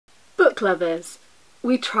book lovers,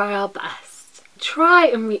 we try our best. Try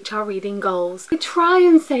and reach our reading goals. We try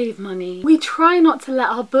and save money. We try not to let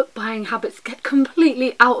our book buying habits get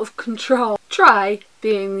completely out of control. Try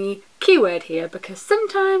being the keyword here, because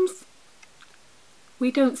sometimes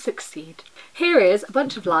we don't succeed. Here is a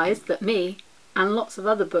bunch of lies that me and lots of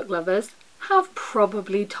other book lovers have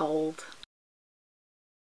probably told.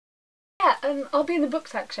 Yeah, and I'll be in the book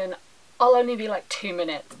section. I'll only be like 2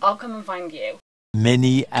 minutes. I'll come and find you.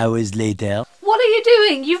 Many hours later. What are you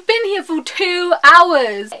doing? You've been here for 2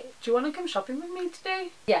 hours! Hey, do you want to come shopping with me today?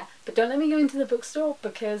 Yeah, but don't let me go into the bookstore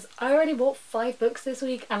because I already bought 5 books this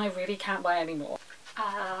week and I really can't buy any more.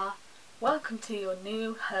 Welcome to your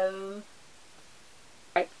new home.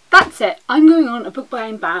 Right, that's it. I'm going on a book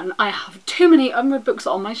buying ban. I have too many unread books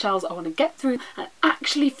on my shelves I want to get through and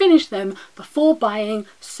actually finish them before buying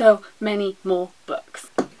so many more books.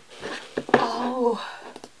 Oh,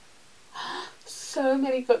 so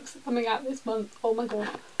many books are coming out this month. Oh my god.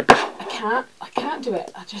 I can't do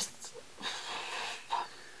it.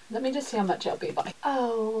 Let me just see how much it'll be by.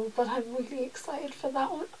 Oh, but I'm really excited for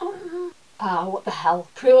that one. Oh, what the hell.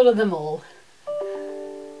 Pre-order them all.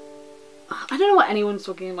 I don't know what anyone's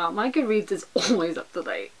talking about. My Goodreads is always up to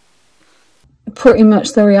date. Pretty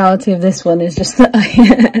much the reality of this one is just that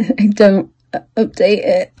I don't update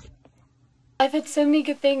it. I've heard so many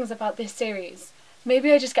good things about this series.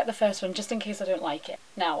 Maybe I just get the first one just in case I don't like it.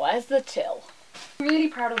 Now, where's the till? I'm really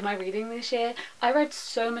proud of my reading this year. I read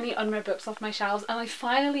so many unread books off my shelves and I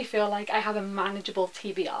finally feel like I have a manageable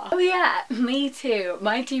TBR. Oh yeah, me too.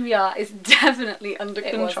 My TBR is definitely under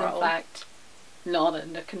control. It was, in fact, not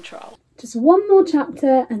under control. Just one more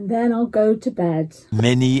chapter and then I'll go to bed.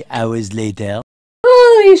 Many hours later.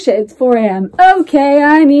 Holy shit, it's 4 AM. Okay,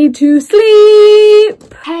 I need to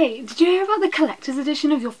sleep. Hey, did you hear about the collector's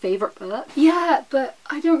edition of your favourite book? Yeah, but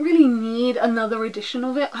I don't really need another edition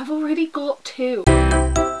of it. I've already got 2.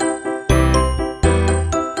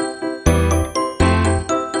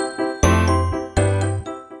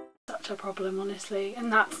 Such a problem, honestly,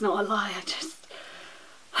 and that's not a lie.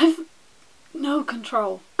 I've no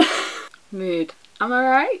control. Mood. Am I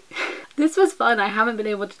right? This was fun. I haven't been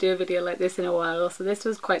able to do a video like this in a while, so this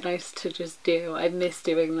was quite nice to just do. I miss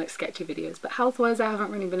doing like sketchy videos, but health-wise I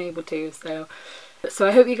haven't really been able to, so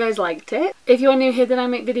I hope you guys liked it. If you're new here, then I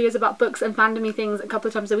make videos about books and fandomy things a couple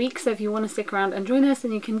of times a week, so if you want to stick around and join us,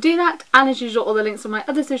 then you can do that. And as usual, all the links on my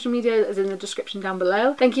other social media is in the description down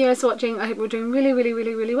below. Thank you guys for watching. I hope you're doing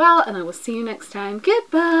really well, and I will see you next time.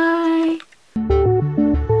 Goodbye!